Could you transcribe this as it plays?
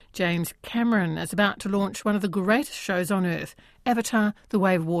James Cameron is about to launch one of the greatest shows on Earth. Avatar: The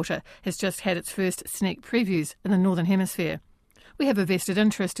Way of Water has just had its first sneak previews in the Northern Hemisphere. We have a vested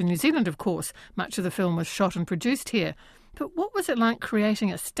interest in New Zealand, of course. Much of the film was shot and produced here. But what was it like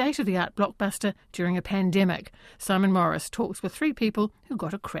creating a state-of-the-art blockbuster during a pandemic? Simon Morris talks with 3 people who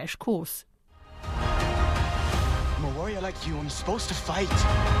got a crash course. I'm a warrior like you. I'm supposed to fight.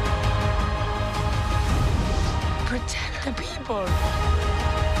 Protect the people.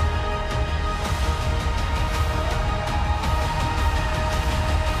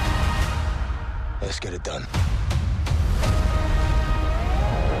 Let's get it done.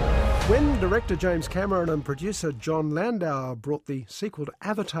 When director James Cameron and producer Jon Landau brought the sequel to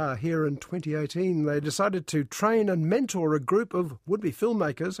Avatar here in 2018, they decided to train and mentor a group of would-be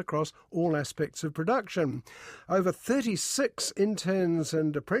filmmakers across all aspects of production. Over 36 interns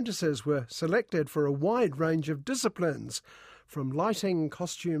and apprentices were selected for a wide range of disciplines, from lighting,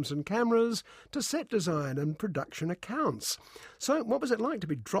 costumes and cameras to set design and production accounts. So what was it like to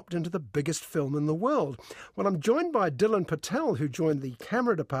be dropped into the biggest film in the world? Well, I'm joined by Dylan Patel, who joined the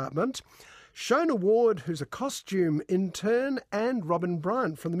camera department, Shona Ward, who's a costume intern, and Robyn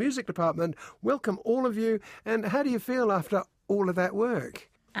Bryant from the music department. Welcome, all of you. And how do you feel after all of that work?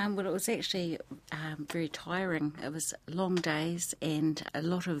 Well, it was actually very tiring. It was long days and a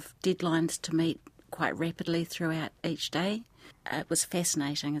lot of deadlines to meet quite rapidly throughout each day. It was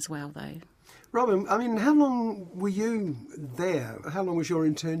fascinating as well, though. Robyn, I mean, how long were you there? How long was your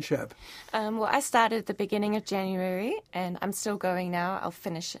internship? Well, I started at the beginning of January and I'm still going now. I'll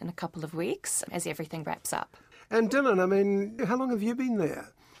finish in a couple of weeks as everything wraps up. And Dylan, I mean, how long have you been there?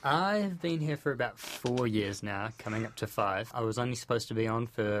 I've been here for about 4 years now, coming up to 5. I was only supposed to be on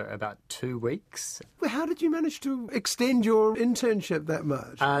for about 2 weeks. Well, how did you manage to extend your internship that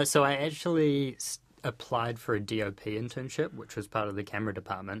much? So I actually applied for a DOP internship, which was part of the camera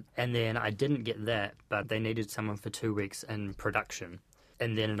department, and then I didn't get that, but they needed someone for 2 weeks in production,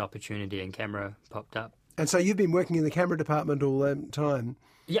 and then an opportunity in camera popped up. And so you've been working in the camera department all that time?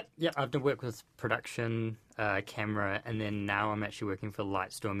 Yeah, I've done work with production, camera, and then now I'm actually working for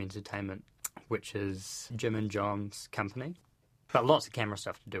Lightstorm Entertainment, which is Jim and John's company. But lots of camera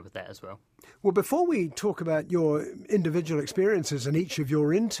stuff to do with that as well. Well, before we talk about your individual experiences in each of your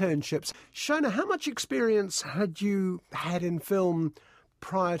internships, Shona, how much experience had you had in film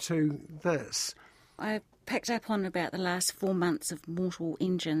prior to this? I picked up on about the last 4 months of Mortal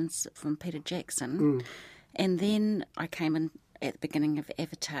Engines from Peter Jackson, and then I came in at the beginning of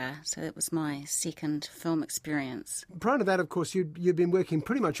Avatar, so that was my second film experience. Prior to that, of course, you'd been working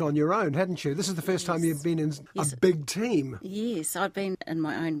pretty much on your own, hadn't you? This is the first time you've been in a big team. Yes, I'd been in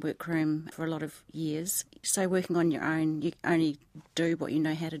my own workroom for a lot of years. So working on your own, you only do what you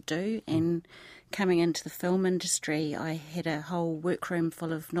know how to do, and coming into the film industry, I had a whole workroom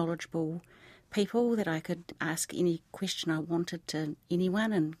full of knowledgeable people that I could ask any question I wanted to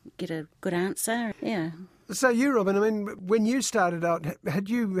anyone and get a good answer. Yeah. So you, Robyn, I mean, when you started out, had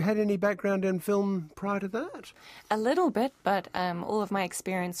you had any background in film prior to that? A little bit, but all of my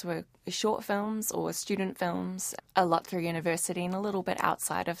experience were short films or student films, a lot through university and a little bit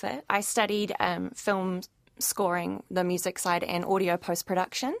outside of that. I studied film scoring, the music side, and audio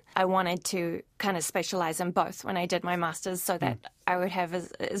post-production. I wanted to kind of specialise in both when I did my masters so that I would have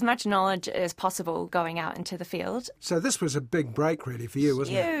as much knowledge as possible going out into the field. So this was a big break really for you,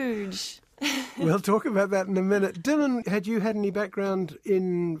 wasn't it? Huge. We'll talk about that in a minute. Dylan, had you had any background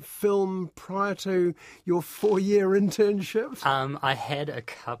in film prior to your 4-year internship? I had a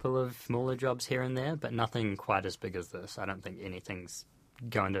couple of smaller jobs here and there, but nothing quite as big as this. I don't think anything's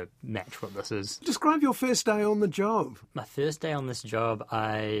going to match what this is. Describe your first day on the job. My first day on this job,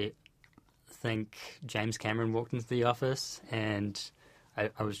 I think James Cameron walked into the office and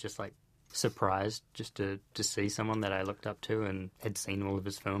I was just like surprised just to see someone that I looked up to and had seen all of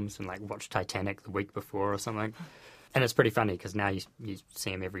his films and like watched Titanic the week before or something. And it's pretty funny because now you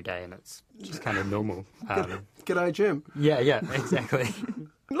see him every day and it's just kind of normal. G'day, Jim. Yeah, exactly.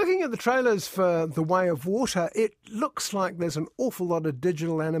 Looking at the trailers for The Way of Water, it looks like there's an awful lot of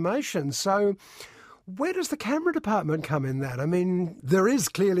digital animation. So where does the camera department come in that? I mean, there is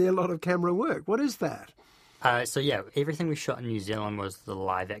clearly a lot of camera work. What is that? Everything we shot in New Zealand was the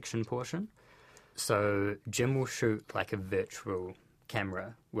live action portion. So Jim will shoot like a virtual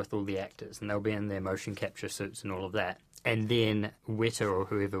camera with all the actors and they'll be in their motion capture suits and all of that. And then Weta or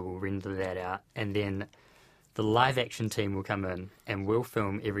whoever will render that out, and then the live action team will come in and we'll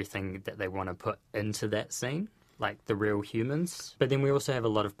film everything that they want to put into that scene. like the real humans. But then we also have a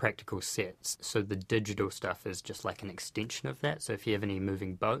lot of practical sets. So the digital stuff is just like an extension of that. So if you have any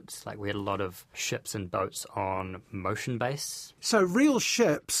moving boats, like we had a lot of ships and boats on motion base. So real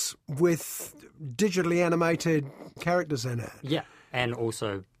ships with digitally animated characters in it. Yeah, and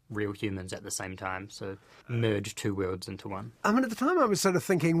also real humans at the same time. So merge two worlds into one. I mean, at the time I was sort of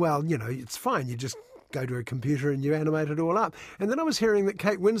thinking, well, you know, it's fine. You just go to a computer and you animate it all up. And then I was hearing that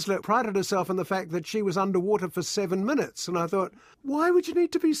Kate Winslet prided herself on the fact that she was underwater for 7 minutes. And I thought, why would you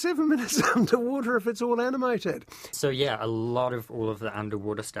need to be 7 minutes underwater if it's all animated? So yeah, a lot of all of the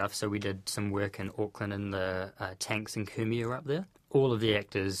underwater stuff. So we did some work in Auckland in the tanks in Kumeu up there. All of the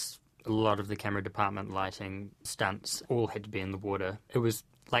actors, a lot of the camera department, lighting, stunts, all had to be in the water. It was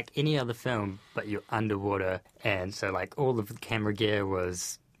like any other film, but you're underwater. And so like all of the camera gear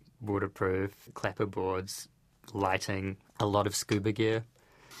was waterproof, clapperboards, lighting, a lot of scuba gear.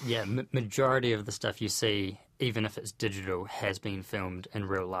 Yeah, majority of the stuff you see, even if it's digital, has been filmed in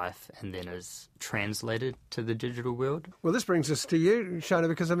real life and then is translated to the digital world. Well, this brings us to you, Shona,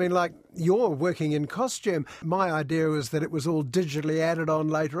 because, I mean, like, you're working in costume. My idea was that it was all digitally added on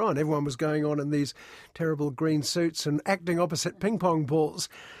later on. Everyone was going on in these terrible green suits and acting opposite ping-pong balls.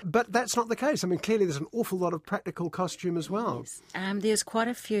 But that's not the case. I mean, clearly there's an awful lot of practical costume as well. Yes. There's quite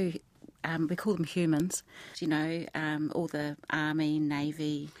a few, we call them humans, you know, all the Army,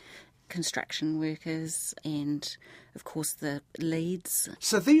 Navy, construction workers, and of course the leads.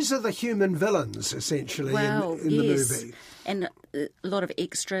 So these are the human villains, essentially, in the movie. And a lot of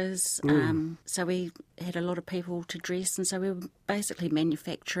extras. So we had a lot of people to dress, and so we were basically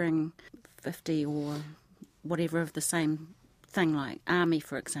manufacturing 50 or whatever of the same thing, like Army,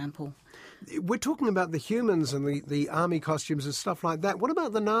 for example. We're talking about the humans and the army costumes and stuff like that. What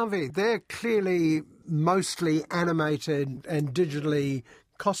about the Na'vi? They're clearly mostly animated and digitally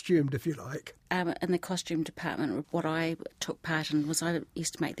costumed, if you like. In the costume department, what I took part in was I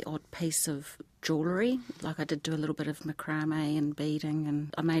used to make the odd piece of jewellery. Like I did do a little bit of macrame and beading,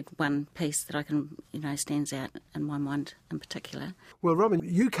 and I made one piece that I can, you know, stands out in my mind in particular. Well, Robyn,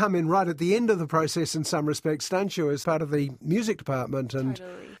 you come in right at the end of the process in some respects, don't you, as part of the music department? And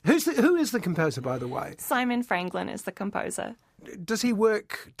Totally. who is the composer, by the way? Simon Franklin is the composer. Did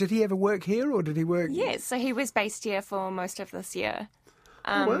he ever work here, or did he work? Yes, so he was based here for most of this year.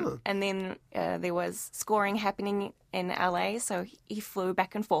 Wow. And then there was scoring happening in LA, so he flew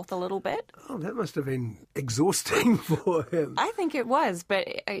back and forth a little bit. Oh, that must have been exhausting for him. I think it was, but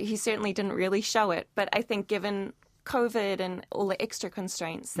he certainly didn't really show it. But I think given COVID and all the extra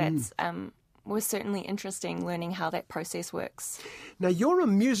constraints, that's was certainly interesting learning how that process works. Now, you're a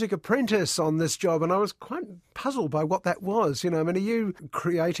music apprentice on this job, and I was quite puzzled by what that was. You know, I mean, are you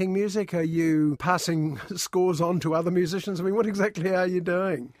creating music? Are you passing scores on to other musicians? I mean, what exactly are you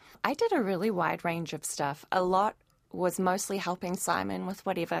doing? I did a really wide range of stuff. A lot was mostly helping Simon with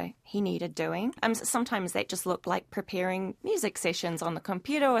whatever he needed doing. Sometimes that just looked like preparing music sessions on the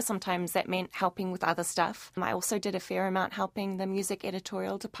computer, or sometimes that meant helping with other stuff. I also did a fair amount helping the music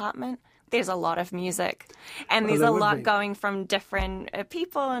editorial department. There's a lot of music, and there's a lot going from different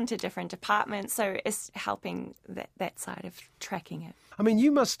people into different departments, so it's helping that side of tracking it. I mean, you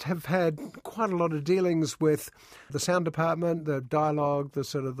must have had quite a lot of dealings with the sound department, the dialogue, the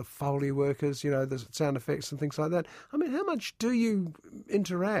sort of the Foley workers, you know, the sound effects and things like that. I mean, how much do you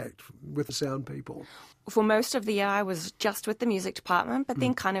interact with the sound people? For most of the year, I was just with the music department, but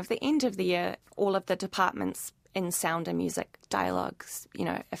then kind of the end of the year, all of the departments in sound and music, dialogues, you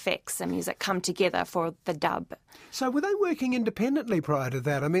know, effects and music come together for the dub. So were they working independently prior to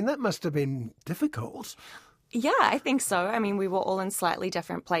that? I mean, that must have been difficult. Yeah, I think so. I mean, we were all in slightly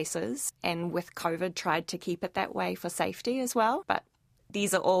different places, and with COVID tried to keep it that way for safety as well. But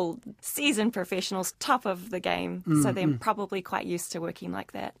these are all seasoned professionals, top of the game, so they're probably quite used to working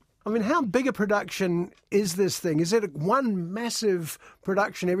like that. I mean, how big a production is this thing? Is it one massive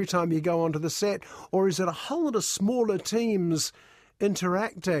production every time you go onto the set, or is it a whole lot of smaller teams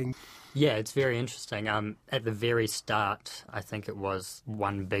interacting? Yeah, it's very interesting. At the very start, I think it was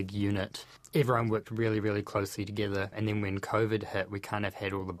one big unit. Everyone worked really, really closely together. And then when COVID hit, we kind of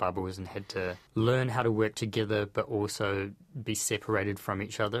had all the bubbles and had to learn how to work together, but also be separated from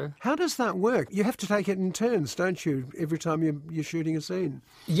each other. How does that work? You have to take it in turns, don't you, every time you're shooting a scene?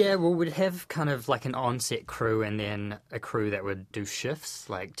 Yeah, well, we'd have kind of like an on-set crew and then a crew that would do shifts,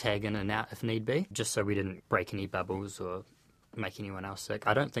 like tag in and out if need be, just so we didn't break any bubbles or make anyone else sick.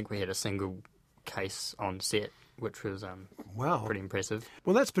 I don't think we had a single case on set, which was pretty impressive.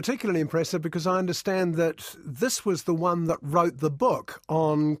 Well, that's particularly impressive because I understand that this was the one that wrote the book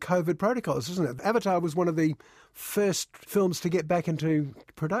on COVID protocols, isn't it? Avatar was one of the first films to get back into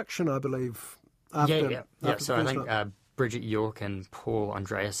production, I believe. after So the I first think one? Bridget York and Paul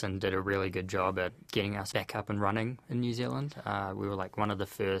Andreasen did a really good job at getting us back up and running in New Zealand. We were like one of the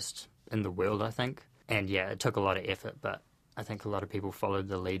first in the world, I think. And yeah, it took a lot of effort, but I think a lot of people followed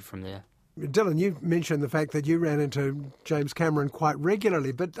the lead from there. Dylan, you mentioned the fact that you ran into James Cameron quite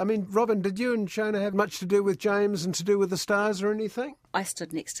regularly, but I mean, Robyn, did you and Shona have much to do with James and to do with the stars or anything? I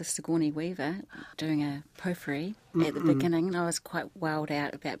stood next to Sigourney Weaver doing a potpourri at the beginning, and I was quite wowed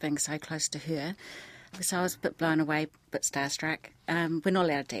out about being so close to her. So I was a bit blown away, a bit starstruck. We're not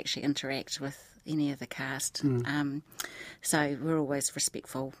allowed to actually interact with any of the cast, so we're always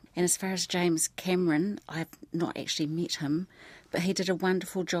respectful. And as far as James Cameron, I've not actually met him, but he did a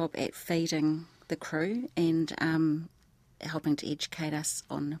wonderful job at feeding the crew and helping to educate us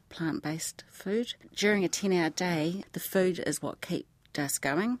on plant-based food. During a 10-hour day, the food is what kept us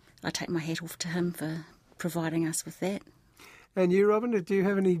going. I take my hat off to him for providing us with that. And you, Robyn, did you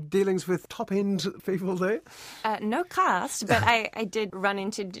have any dealings with top-end people there? No cast, but I did run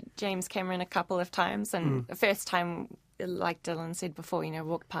into James Cameron a couple of times. And the first time, like Dylan said before,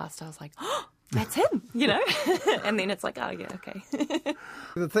 walked past, I was like, oh, that's him, And then it's like, oh, yeah, okay.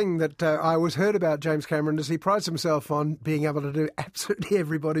 The thing that I always heard about James Cameron is he prides himself on being able to do absolutely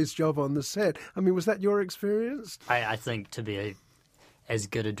everybody's job on the set. I mean, was that your experience? I think to be as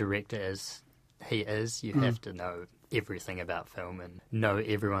good a director as he is, you have to know everything about film and know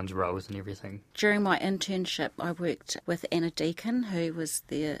everyone's roles and everything. During my internship, I worked with Anna Deakin, who was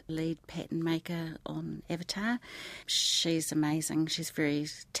the lead pattern maker on Avatar. She's amazing. She's a very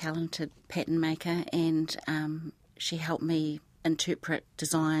talented pattern maker, and she helped me interpret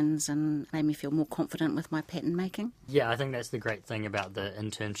designs and made me feel more confident with my pattern making. Yeah, I think that's the great thing about the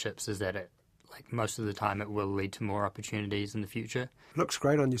internships is that most of the time it will lead to more opportunities in the future. Looks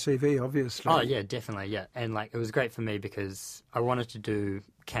great on your CV, obviously. Oh, yeah, definitely, yeah. And, it was great for me because I wanted to do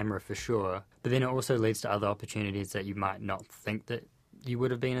camera for sure, but then it also leads to other opportunities that you might not think that you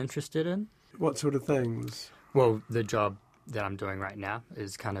would have been interested in. What sort of things? Well, the job that I'm doing right now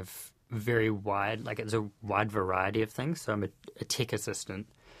is kind of very wide. It's a wide variety of things. So I'm a tech assistant.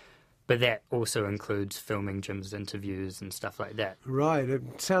 But that also includes filming Jim's interviews and stuff like that. Right.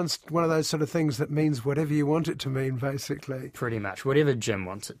 It sounds one of those sort of things that means whatever you want it to mean, basically. Pretty much. Whatever Jim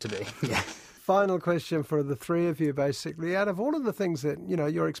wants it to be. Yeah. Final question for the three of you, basically. Out of all of the things that,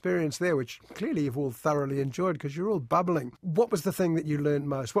 your experience there, which clearly you've all thoroughly enjoyed because you're all bubbling, what was the thing that you learned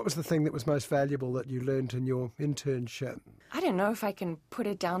most? What was the thing that was most valuable that you learned in your internship? I don't know if I can put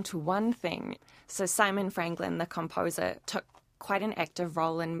it down to one thing. So Simon Franklin, the composer, took quite an active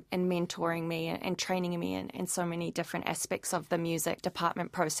role in mentoring me and training me in so many different aspects of the music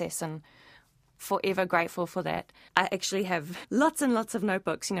department process, and forever grateful for that. I actually have lots and lots of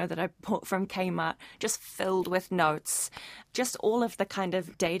notebooks, that I bought from Kmart, just filled with notes, just all of the kind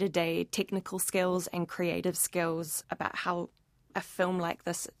of day-to-day technical skills and creative skills about how a film like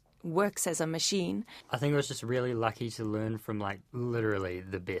this works as a machine. I think I was just really lucky to learn from literally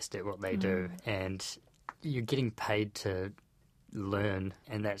the best at what they do, and you're getting paid to learn,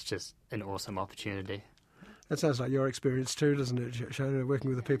 and that's just an awesome opportunity. That sounds like your experience too, doesn't it, Shona, working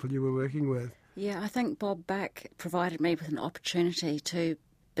with the people you were working with? Yeah, I think Bob Buck provided me with an opportunity to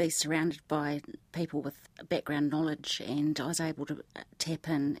be surrounded by people with background knowledge, and I was able to tap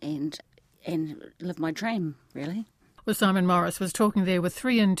in and live my dream, really. Well, Simon Morris was talking there with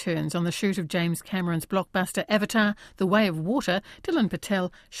three interns on the shoot of James Cameron's blockbuster Avatar, The Way of Water, Dylan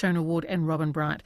Patel, Shona Ward and Robyn Bryant.